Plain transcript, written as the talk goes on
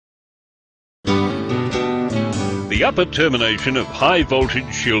the upper termination of high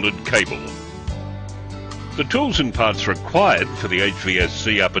voltage shielded cable. The tools and parts required for the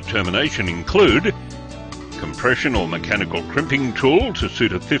HVSC upper termination include compression or mechanical crimping tool to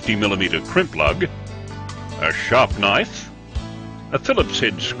suit a 50mm crimp lug, a sharp knife, a Phillips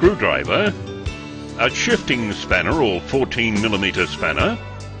head screwdriver, a shifting spanner or 14mm spanner,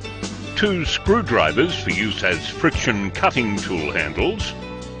 2 screwdrivers for use as friction cutting tool handles,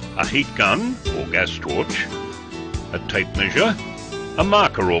 a heat gun or gas torch, a tape measure, a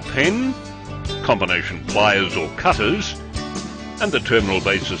marker or pen, combination pliers or cutters, and the terminal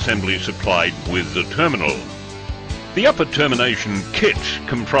base assembly supplied with the terminal. The upper termination kit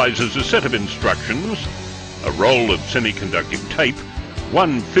comprises a set of instructions, a roll of semiconductive tape,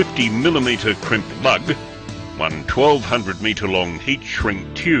 one 50mm crimp lug, one 1200 metre long heat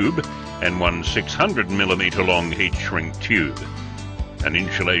shrink tube, and one 600mm long heat shrink tube, an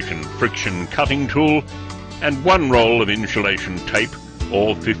insulation friction cutting tool, and one roll of insulation tape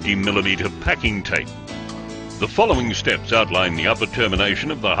or 50mm packing tape. The following steps outline the upper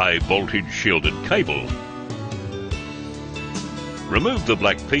termination of the high voltage shielded cable. Remove the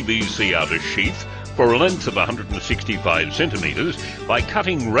black PVC outer sheath for a length of 165 centimetres by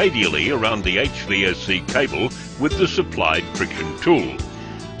cutting radially around the HVSC cable with the supplied friction tool.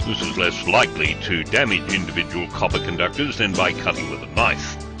 This is less likely to damage individual copper conductors than by cutting with a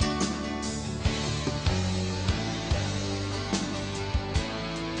knife.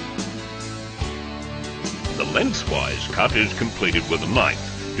 The lengthwise cut is completed with a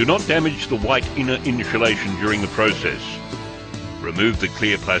knife. Do not damage the white inner insulation during the process. Remove the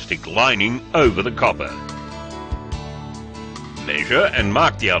clear plastic lining over the copper. Measure and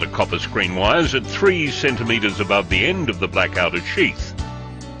mark the outer copper screen wires at 3 centimetres above the end of the black outer sheath.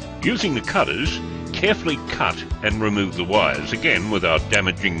 Using the cutters, carefully cut and remove the wires, again without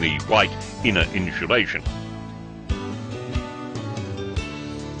damaging the white inner insulation.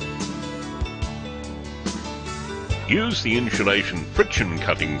 Use the insulation friction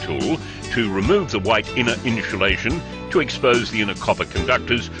cutting tool to remove the white inner insulation to expose the inner copper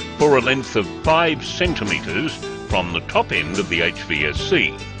conductors for a length of 5 centimetres from the top end of the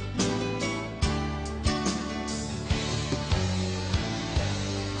HVSC.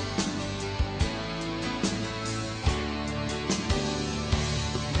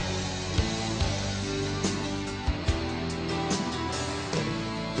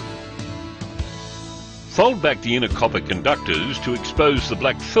 Fold back the inner copper conductors to expose the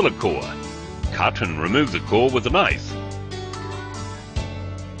black filler core. Cut and remove the core with a knife.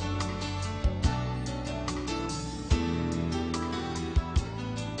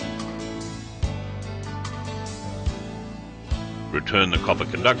 Return the copper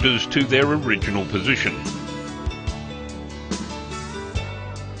conductors to their original position.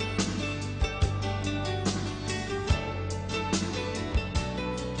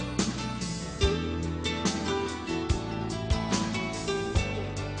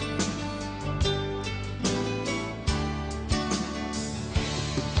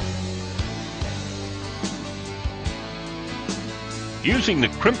 Using the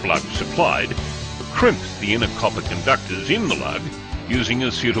crimp lug supplied, crimp the inner copper conductors in the lug using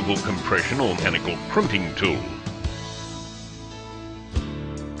a suitable compression or mechanical crimping tool.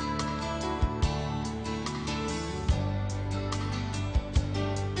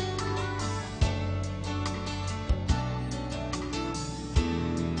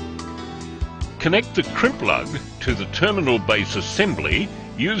 Connect the crimp lug to the terminal base assembly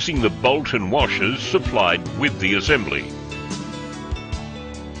using the bolt and washers supplied with the assembly.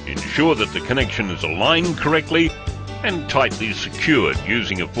 Ensure that the connection is aligned correctly and tightly secured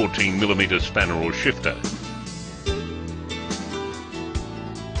using a 14mm spanner or shifter.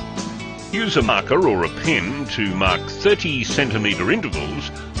 Use a marker or a pen to mark 30cm intervals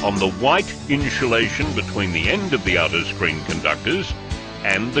on the white insulation between the end of the outer screen conductors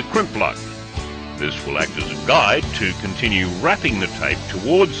and the crimp lug. This will act as a guide to continue wrapping the tape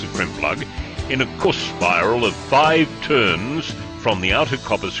towards the crimp lug in a course spiral of 5 turns from the outer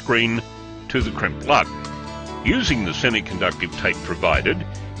copper screen to the crimp lug. Using the semiconductive tape provided,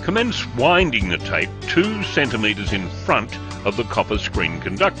 commence winding the tape 2 centimetres in front of the copper screen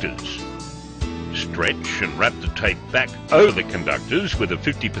conductors. Stretch and wrap the tape back over the conductors with a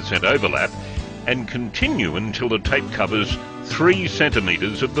 50% overlap and continue until the tape covers 3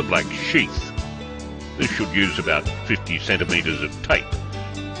 centimetres of the black sheath. This should use about 50 centimetres of tape.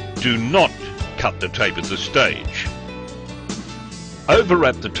 Do not cut the tape at this stage.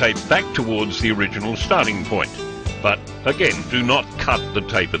 Overwrap the tape back towards the original starting point, but again, do not cut the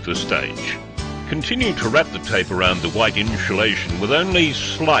tape at this stage. Continue to wrap the tape around the white insulation with only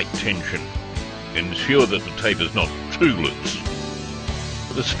slight tension. Ensure that the tape is not too loose.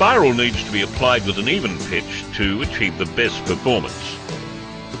 The spiral needs to be applied with an even pitch to achieve the best performance.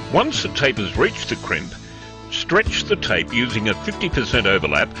 Once the tape has reached the crimp, stretch the tape using a 50%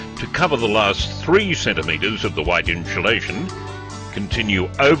 overlap to cover the last 3 centimetres of the white insulation. Continue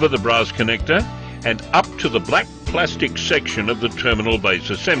over the brass connector and up to the black plastic section of the terminal base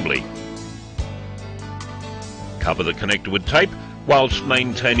assembly. Cover the connector with tape whilst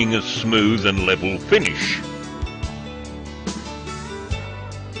maintaining a smooth and level finish.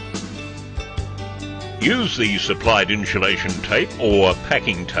 Use the supplied insulation tape or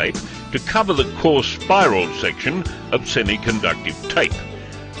packing tape to cover the coarse spiral section of semi-conductive tape.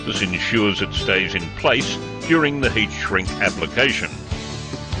 This ensures it stays in place during the heat shrink application.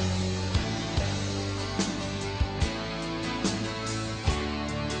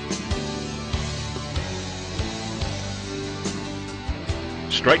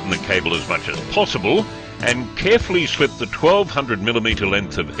 Straighten the cable as much as possible and carefully slip the 1200mm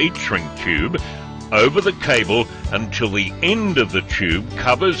length of heat shrink tube over the cable until the end of the tube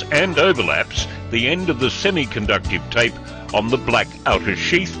covers and overlaps the end of the semi-conductive tape on the black outer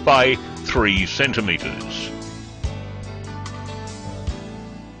sheath by 3 centimetres.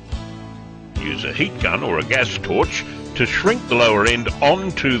 Use a heat gun or a gas torch to shrink the lower end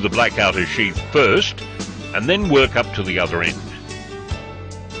onto the black outer sheath first and then work up to the other end.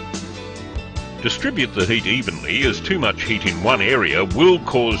 Distribute the heat evenly, as too much heat in one area will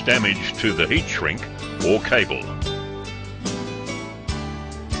cause damage to the heat shrink or cable.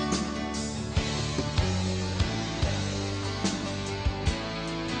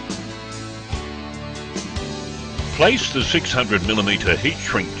 Place the 600mm heat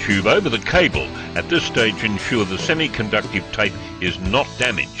shrink tube over the cable. At this stage, ensure the semi-conductive tape is not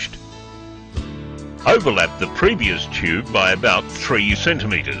damaged. Overlap the previous tube by about 3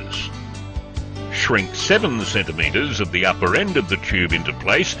 centimetres. Shrink 7 centimetres of the upper end of the tube into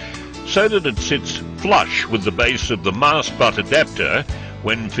place so that it sits flush with the base of the mass butt adapter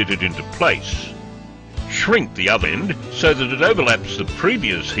when fitted into place. Shrink the other end so that it overlaps the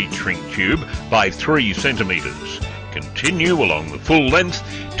previous heat shrink tube by 3 centimetres. Continue along the full length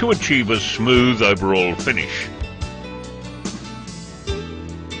to achieve a smooth overall finish.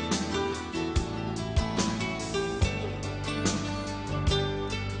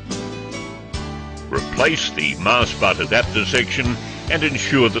 Replace the mass butt adapter section and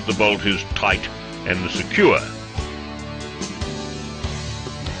ensure that the bolt is tight and secure.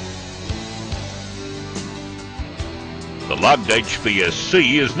 The lugged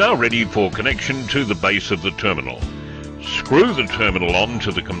HVSC is now ready for connection to the base of the terminal. Screw the terminal on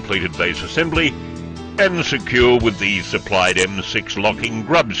to the completed base assembly and secure with the supplied M6 locking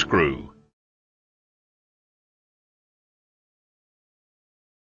grub screw.